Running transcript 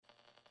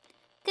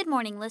Good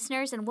morning,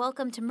 listeners, and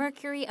welcome to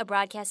Mercury, a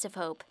broadcast of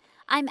hope.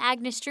 I'm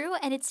Agnes Drew,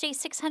 and it's day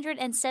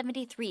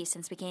 673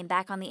 since we came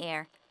back on the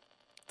air.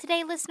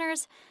 Today,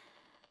 listeners,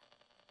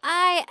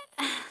 I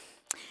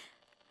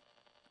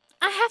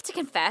have to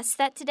confess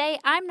that today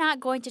I'm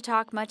not going to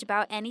talk much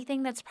about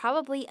anything that's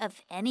probably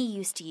of any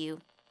use to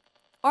you.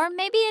 Or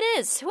maybe it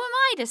is. Who am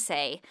I to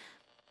say?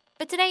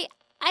 But today,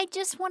 I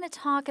just want to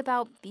talk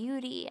about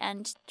beauty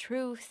and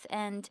truth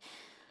and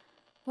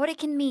what it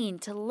can mean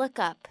to look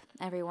up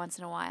every once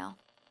in a while.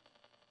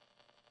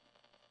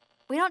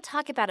 We don't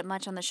talk about it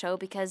much on the show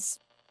because,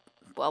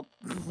 well,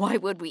 why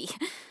would we?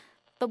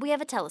 But we have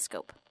a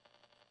telescope.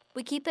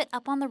 We keep it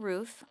up on the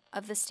roof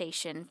of the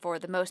station for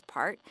the most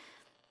part.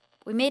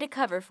 We made a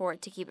cover for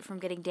it to keep it from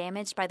getting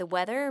damaged by the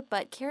weather,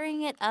 but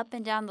carrying it up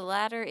and down the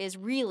ladder is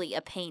really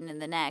a pain in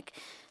the neck,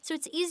 so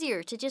it's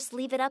easier to just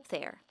leave it up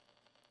there.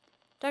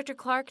 Dr.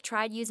 Clark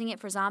tried using it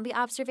for zombie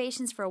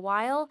observations for a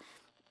while.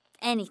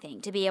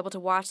 Anything to be able to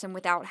watch them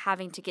without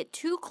having to get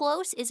too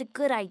close is a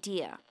good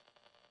idea.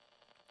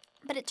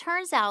 But it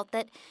turns out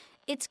that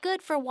it's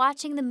good for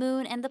watching the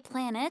moon and the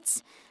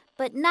planets,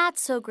 but not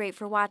so great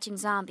for watching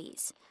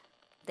zombies.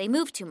 They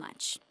move too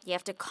much. You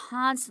have to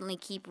constantly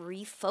keep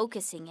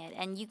refocusing it,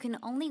 and you can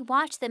only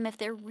watch them if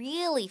they're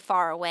really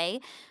far away,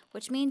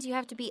 which means you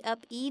have to be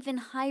up even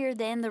higher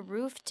than the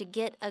roof to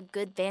get a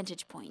good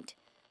vantage point.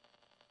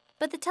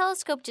 But the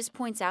telescope just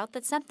points out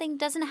that something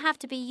doesn't have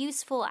to be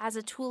useful as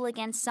a tool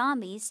against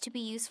zombies to be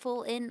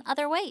useful in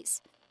other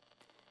ways.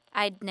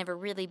 I'd never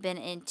really been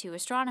into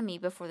astronomy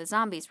before the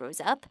zombies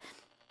rose up.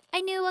 I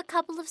knew a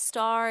couple of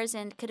stars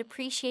and could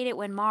appreciate it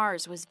when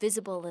Mars was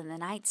visible in the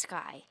night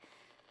sky.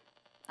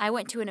 I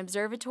went to an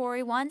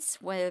observatory once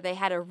where they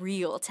had a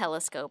real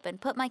telescope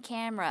and put my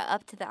camera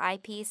up to the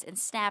eyepiece and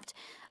snapped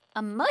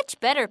a much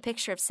better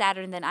picture of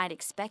Saturn than I'd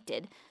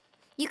expected.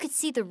 You could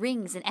see the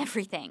rings and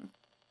everything.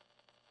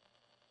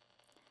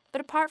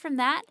 But apart from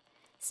that,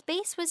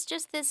 space was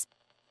just this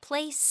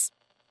place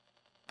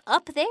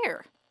up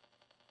there.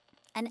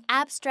 An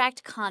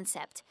abstract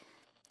concept.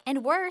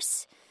 And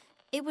worse,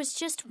 it was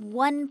just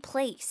one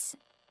place.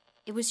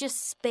 It was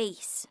just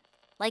space.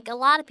 Like a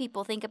lot of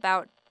people think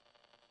about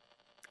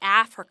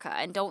Africa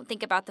and don't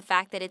think about the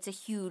fact that it's a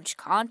huge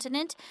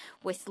continent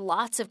with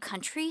lots of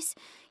countries,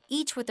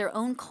 each with their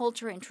own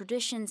culture and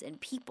traditions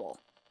and people.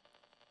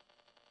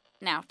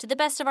 Now, to the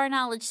best of our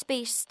knowledge,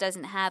 space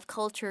doesn't have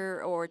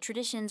culture or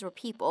traditions or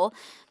people.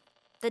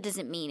 That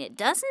doesn't mean it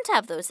doesn't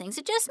have those things.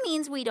 It just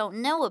means we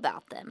don't know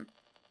about them.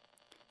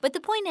 But the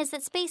point is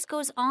that space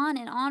goes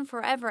on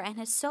forever and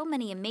has so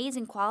many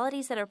amazing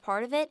qualities that are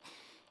part of it.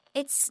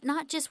 It's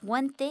not just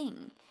one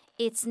thing.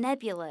 It's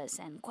nebulas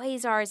and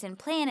quasars and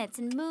planets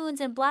and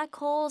moons and black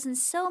holes and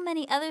so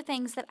many other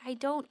things that I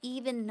don't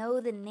even know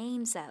the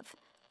names of.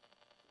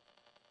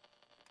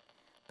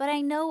 But I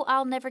know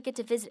I'll never get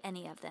to visit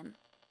any of them.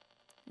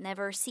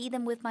 Never see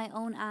them with my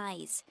own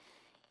eyes.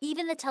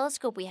 Even the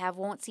telescope we have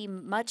won't see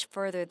much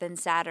further than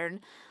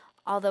Saturn,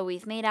 although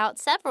we've made out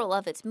several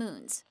of its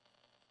moons.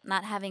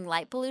 Not having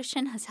light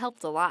pollution has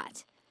helped a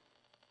lot.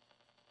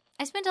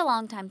 I spent a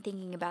long time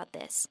thinking about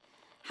this,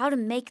 how to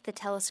make the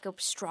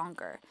telescope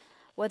stronger,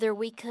 whether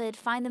we could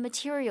find the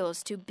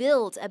materials to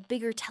build a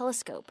bigger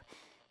telescope,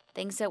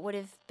 things that would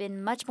have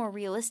been much more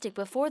realistic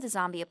before the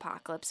zombie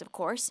apocalypse, of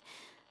course,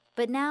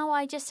 but now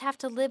I just have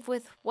to live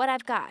with what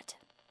I've got.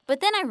 But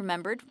then I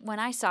remembered when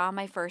I saw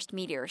my first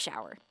meteor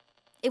shower.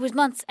 It was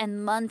months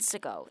and months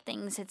ago.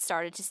 Things had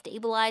started to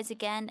stabilize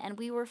again, and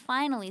we were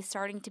finally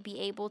starting to be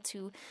able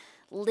to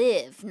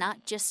live,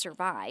 not just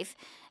survive.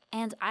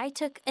 And I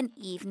took an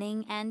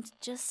evening and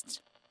just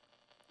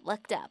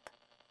looked up.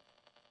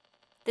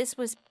 This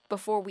was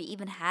before we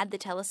even had the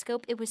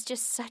telescope. It was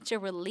just such a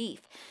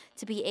relief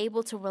to be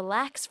able to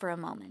relax for a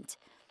moment.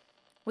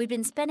 We'd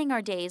been spending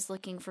our days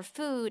looking for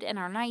food and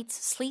our nights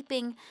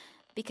sleeping,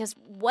 because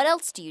what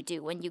else do you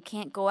do when you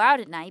can't go out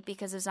at night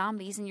because of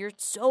zombies and you're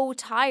so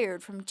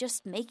tired from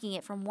just making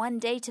it from one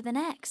day to the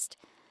next?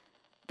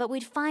 But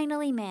we'd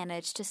finally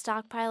managed to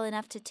stockpile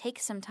enough to take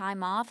some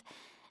time off,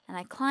 and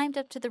I climbed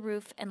up to the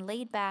roof and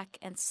laid back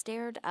and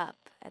stared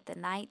up at the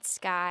night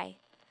sky.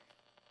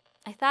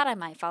 I thought I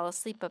might fall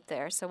asleep up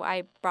there, so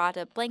I brought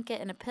a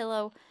blanket and a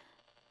pillow,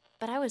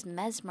 but I was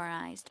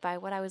mesmerized by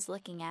what I was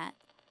looking at.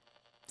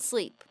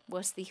 Sleep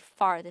was the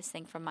farthest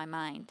thing from my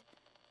mind.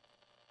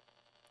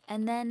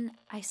 And then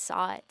I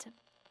saw it,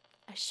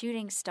 a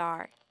shooting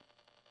star,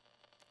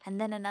 and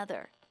then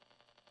another,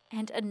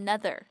 and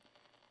another.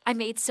 I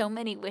made so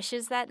many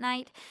wishes that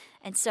night,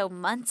 and so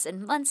months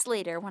and months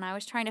later, when I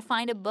was trying to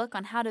find a book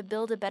on how to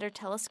build a better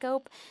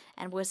telescope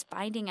and was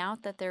finding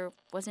out that there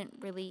wasn't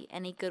really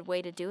any good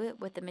way to do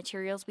it with the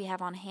materials we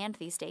have on hand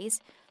these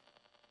days,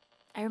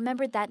 I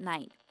remembered that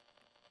night.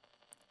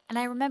 And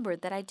I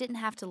remembered that I didn't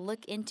have to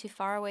look into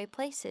faraway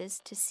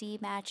places to see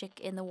magic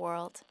in the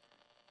world.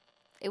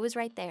 It was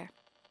right there.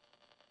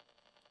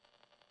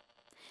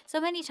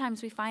 So many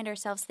times we find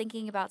ourselves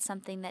thinking about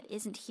something that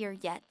isn't here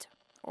yet,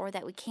 or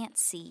that we can't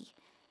see.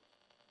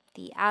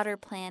 The outer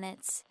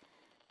planets,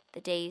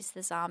 the days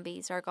the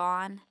zombies are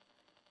gone.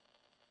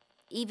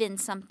 even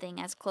something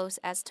as close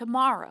as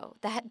tomorrow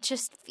that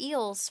just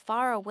feels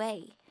far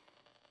away.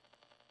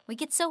 We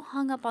get so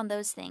hung up on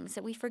those things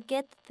that we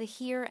forget that the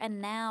here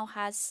and now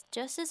has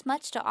just as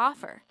much to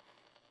offer.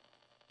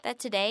 That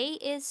today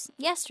is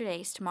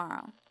yesterday's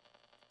tomorrow,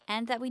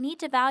 and that we need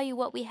to value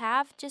what we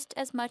have just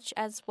as much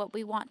as what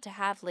we want to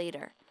have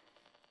later.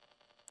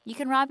 You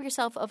can rob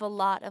yourself of a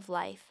lot of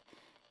life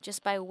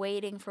just by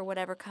waiting for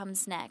whatever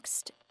comes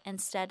next,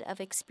 instead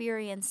of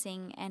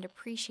experiencing and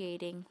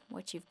appreciating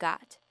what you've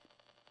got.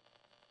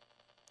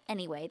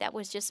 Anyway, that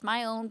was just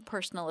my own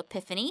personal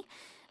epiphany.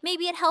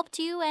 Maybe it helped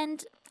you,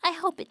 and I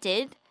hope it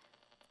did.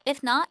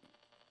 If not,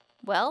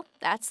 well,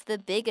 that's the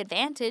big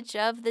advantage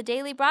of the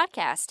daily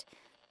broadcast.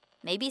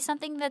 Maybe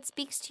something that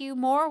speaks to you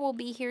more will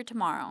be here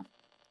tomorrow.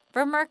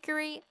 For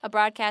Mercury, a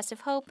broadcast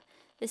of hope,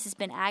 this has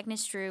been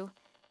Agnes Drew.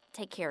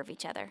 Take care of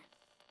each other.